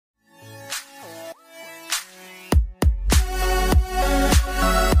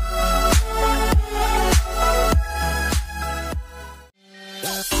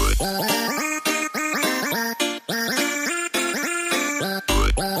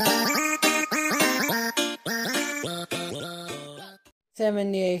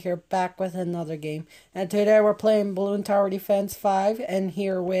78 here, back with another game. And today we're playing Balloon Tower Defense 5, and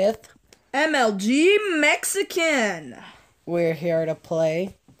here with... MLG Mexican! We're here to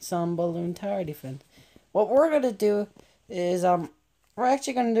play some Balloon Tower Defense. What we're going to do is, we're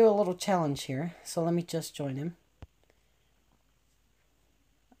actually going to do a little challenge here. So let me just join him.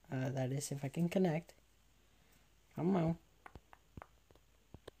 That is, if I can connect. Come on.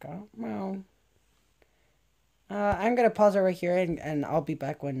 Come on. I'm going to pause it right here, and I'll be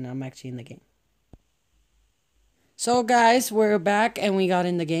back when I'm actually in the game. So, guys, we're back, and we got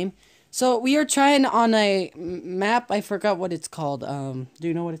in the game. So, we are trying on a map. I forgot what it's called. Do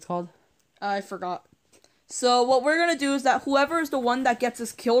you know what it's called? I forgot. So, what we're going to do is that whoever is the one that gets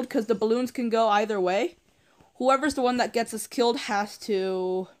us killed, because the balloons can go either way, whoever's the one that gets us killed has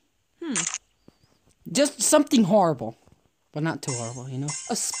to... Just something horrible. But not too horrible, you know?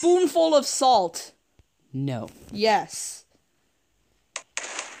 A spoonful of salt. No. Yes.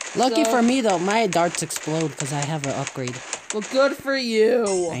 Lucky for me, though, my darts explode because I have an upgrade. Well, good for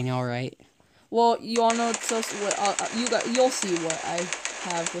you. I know, right? Well, you all know you'll see what I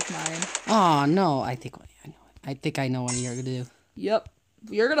have with mine. Oh no! I think I know what you're gonna do. Yep.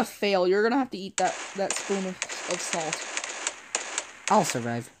 You're gonna fail. You're gonna have to eat that spoon of salt. I'll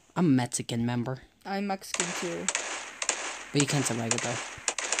survive. I'm a Mexican member. I'm Mexican too. But you can't survive it though.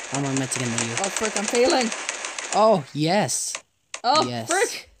 I'm more Mexican than you. Oh frick! I'm failing. Oh yes. Oh yes.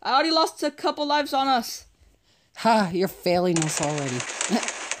 Frick! I already lost a couple lives on us. Ha! You're failing us already.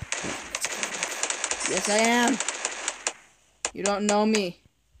 Yes, I am. You don't know me.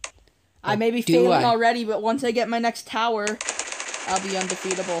 I may be failing already, but once I get my next tower, I'll be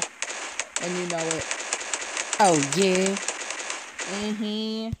undefeatable. And you know it. Oh, yeah.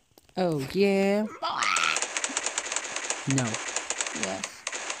 Mm-hmm. Oh, yeah. No. Yes.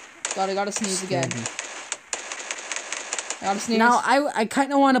 God, I gotta sneeze again. I gotta sneeze. Now, I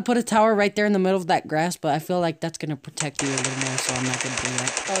kind of want to put a tower right there in the middle of that grass, but I feel like that's going to protect you a little more, so I'm not going to do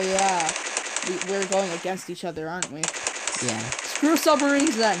that. Oh, yeah. We're going against each other, aren't we? Yeah. Screw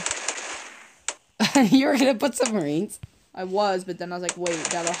submarines, then. You were going to put submarines? I was, but then I was like, wait,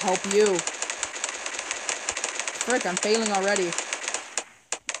 that'll help you. Frick, I'm failing already.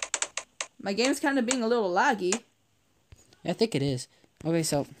 My game's kind of being a little laggy. I think it is. Okay,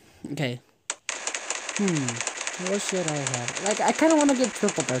 so, okay. What should I have? Like, I kind of want to get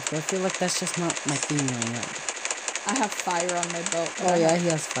triple darts, but I feel like that's just not my thing right now. I have fire on my boat. Oh, yeah, he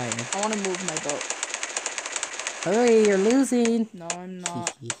has fire. I want to move my boat. Hurry, you're losing. No, I'm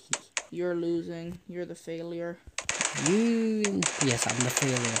not. You're losing. You're the failure. Yes, I'm the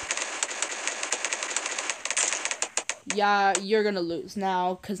failure. Yeah, you're gonna lose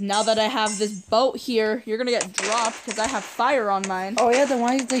now, because now that I have this boat here, you're gonna get dropped, because I have fire on mine. Oh, yeah, then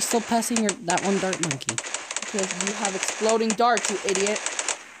why are they still passing that one dart monkey? Because you have exploding darts, you idiot.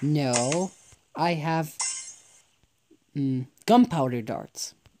 No, I have gunpowder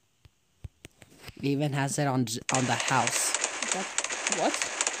darts. It even has it on the house. What?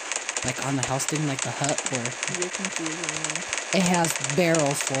 Like on the house thing, like the hut where... You're confusing me. It has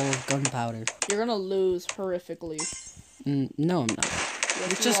barrels full of gunpowder. You're gonna lose horrifically. No, I'm not. Yes, You're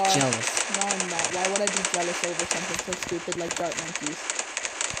just jealous. No, I'm not. Why would I be jealous over something so stupid like dart monkeys?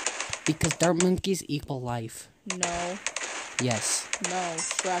 Because dart monkeys equal life. No. Yes. No.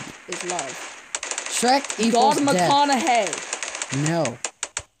 Shrek is love. Shrek equals God death. McConaughey. No.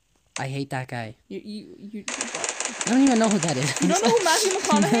 I hate that guy. You I don't even know who that is. You don't know who Matthew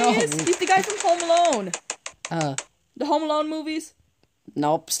McConaughey is? He's the guy from Home Alone. The Home Alone movies?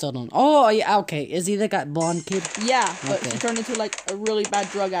 Nope, still don't. Oh, yeah, okay. Is he the guy, blonde kid? Yeah, but he turned into, like, a really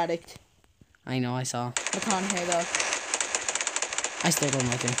bad drug addict. I know, I saw. McConaughey, though. I still don't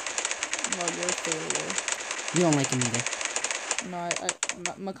like him. Well, you're a failure. You don't like him either. No,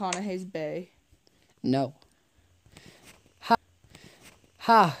 McConaughey's bae. No.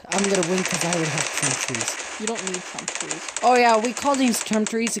 Ha, I'm gonna win because I would have Trump trees. You don't need Trump trees. Oh, yeah, we call these Trump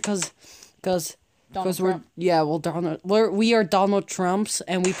trees because we are Donald Trumps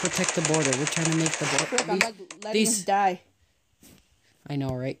and we protect the border. We're trying to make the border. Frick, I'm like letting us die. I know,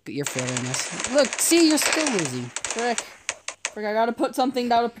 right? You're failing us. Look, see, you're still losing. Frick, I gotta put something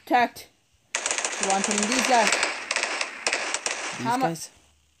that'll protect. So I'm putting these guys. These guys?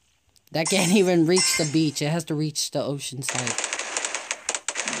 That can't even reach the beach. It has to reach the ocean side.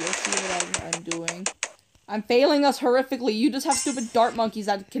 You'll see what I'm doing. I'm failing us horrifically. You just have stupid dart monkeys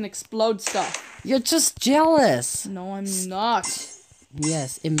that can explode stuff. You're just jealous. No, I'm not.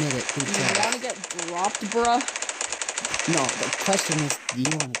 Yes, admit it. Do you want to get dropped, bruh? No, the question is, do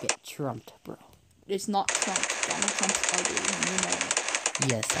you want to get trumped, bro? It's not Trump. Donald Trump's ugly, and you know it.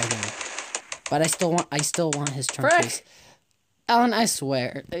 Yes, I know. But I still want his Trump Frick! face. Alan, I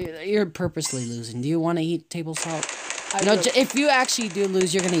swear, you're purposely losing. Do you want to eat table salt? No, if you actually do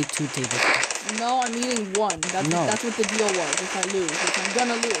lose, you're gonna eat 2 tablespoons. No, I'm eating 1. That's what the deal was. If I lose, which I'm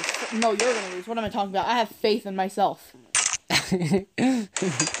gonna lose. No, you're gonna lose. What am I talking about? I have faith in myself.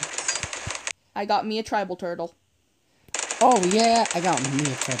 I got me a tribal turtle. Oh yeah, I got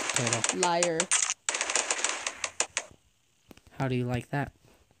me a tribal turtle. Liar. How do you like that?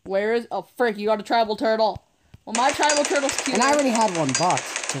 Where is? Oh frick! You got a tribal turtle. Well, my tribal turtle's cute. And I already had 1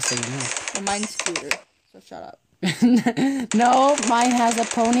 box, just so you know. Well, mine's cuter. So shut up. No, mine has a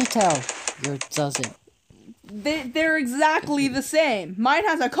ponytail. Yours doesn't. They're exactly the same. Mine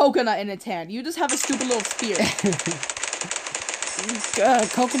has a coconut in its hand. You just have a stupid little spear.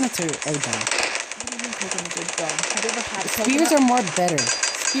 Coconuts are dumb. What do you mean coconuts are dumb? Have you ever had a coconut? Spears are more better.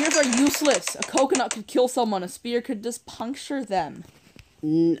 Spears are useless. A coconut could kill someone. A spear could just puncture them.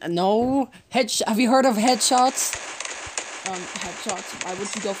 No. Have you heard of headshots? Headshots. Why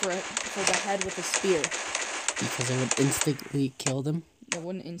would you go for the head with a spear? Because it would instantly kill them. It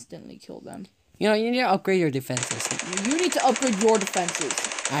wouldn't instantly kill them. You know, you need to upgrade your defenses. You need to upgrade your defenses.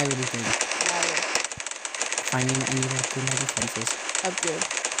 I already did. Liar. I need to upgrade my defenses. Upgrade.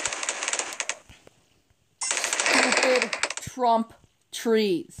 Stupid Trump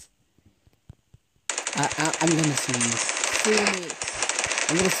trees. I'm gonna sue you. Sue me.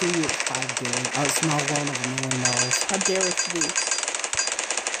 I'm gonna sue you at 5 billion. Oh, small world of $1 million. How dare it be?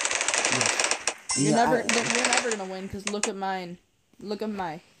 Yes. You're never gonna win, because look at mine. Look at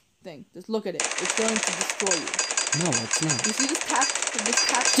my thing. Just look at it. It's going to destroy you. No, it's not. You see this tack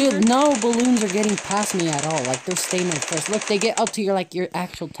Dude, no balloons are getting past me at all. Like, they're staying in first. Look, they get up to your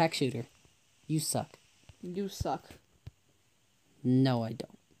actual tack shooter. You suck. You suck. No, I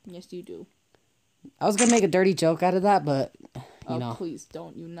don't. Yes, you do. I was gonna make a dirty joke out of that, but, you know. Please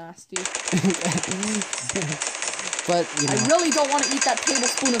don't, you nasty. But, you know. I really don't want to eat that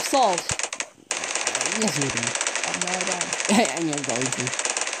tablespoon of salt. Yes, you do. No, I don't. And you're going to.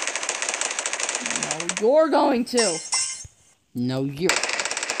 No, you're going to. No, you're.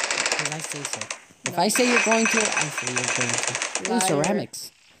 Because I say so. If I say you're going to, I say you're going to. Ooh,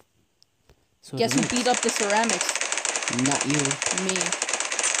 ceramics. Guess who beat up the ceramics? Not you. Me.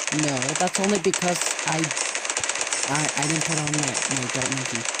 No, that's only because I didn't put on my dark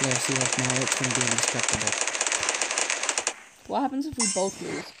monkey. There, see, like, now it's going to be indestructible. What happens if we both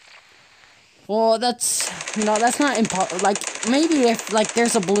lose? Well, that's not impossible. Like, maybe if, like,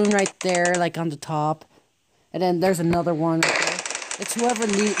 there's a balloon right there, like, on the top, and then there's another one right there. It's whoever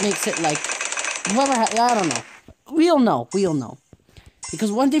makes it, like, I don't know. We'll know.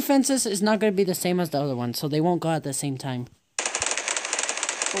 Because one defenses is not going to be the same as the other one, so they won't go at the same time.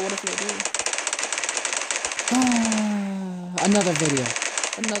 But what if they do? Another video.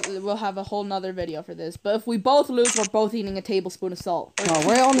 We'll have a whole nother video for this. But if we both lose, we're both eating a tablespoon of salt. No,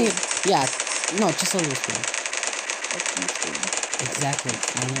 we're only... Yeah. No, just a little spoon. A teaspoon. Exactly.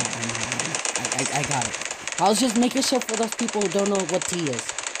 I know. I got it. I was just making sure for those people who don't know what tea is.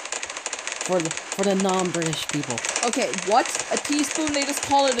 For the non-British people. Okay, what? A teaspoon? They just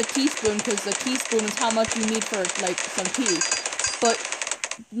call it a teaspoon because a teaspoon is how much you need for, like, some tea. But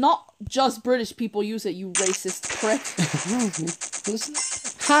not just British people use it, you racist prick.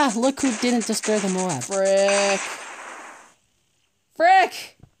 Ha! Look who didn't destroy the Moab.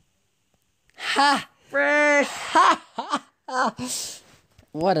 Frick! Ha! Frick! Ha! Ha! Ha!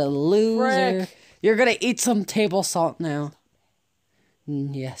 What a loser. Frick. You're gonna eat some table salt now.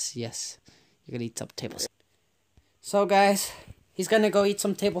 Yes. You're gonna eat some table salt. So, guys, he's gonna go eat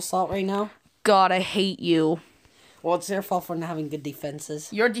some table salt right now. God, I hate you. Well, it's their fault for not having good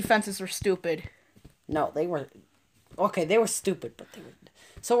defenses. Your defenses were stupid. No, they were... Okay, they were stupid, but they were...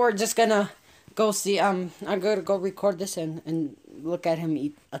 So we're just gonna go see... I'm gonna go record this and look at him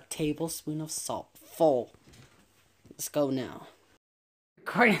eat a tablespoon of salt. Full. Let's go now.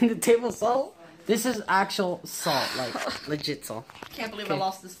 Recording the table salt? This is actual salt, like legit salt. I can't believe I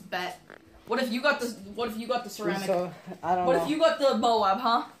lost this bet. What if you got this? What if you got the ceramic? So, I don't know. What if you got the Moab,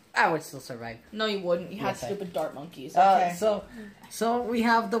 huh? I would still survive. No, you wouldn't. You had Yes, stupid dart monkeys. Okay. So we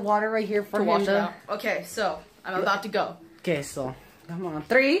have the water right here for to him wash it to... out. Okay, so I'm about to go. Okay, so come on,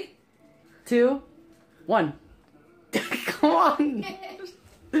 3, 2, 1. Come on.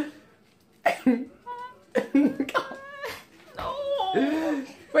 No.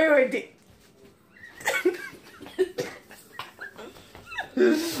 Wait.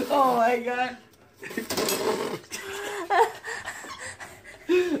 Oh my god.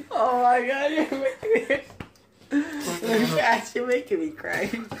 Oh my god, you're making me cry.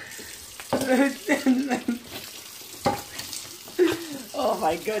 Oh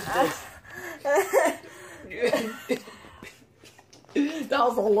my goodness. That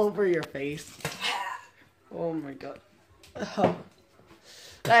was all over your face. Oh my god. Oh.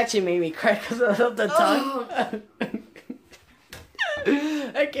 That actually made me cry because of the tongue.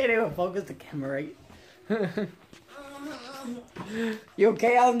 I can't even focus the camera right. You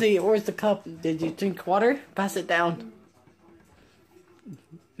okay, Andy? Where's the cup? Did you drink water? Pass it down.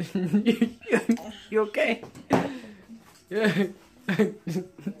 You okay? That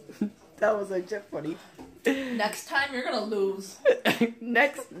was actually funny. Next time you're gonna lose.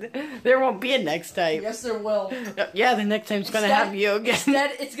 There won't be a next time. Yes, there will. Yeah, the next time's gonna have you again.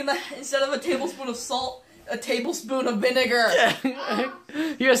 Instead of a tablespoon of salt, a tablespoon of vinegar.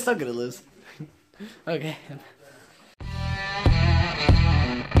 You're still gonna lose. Okay.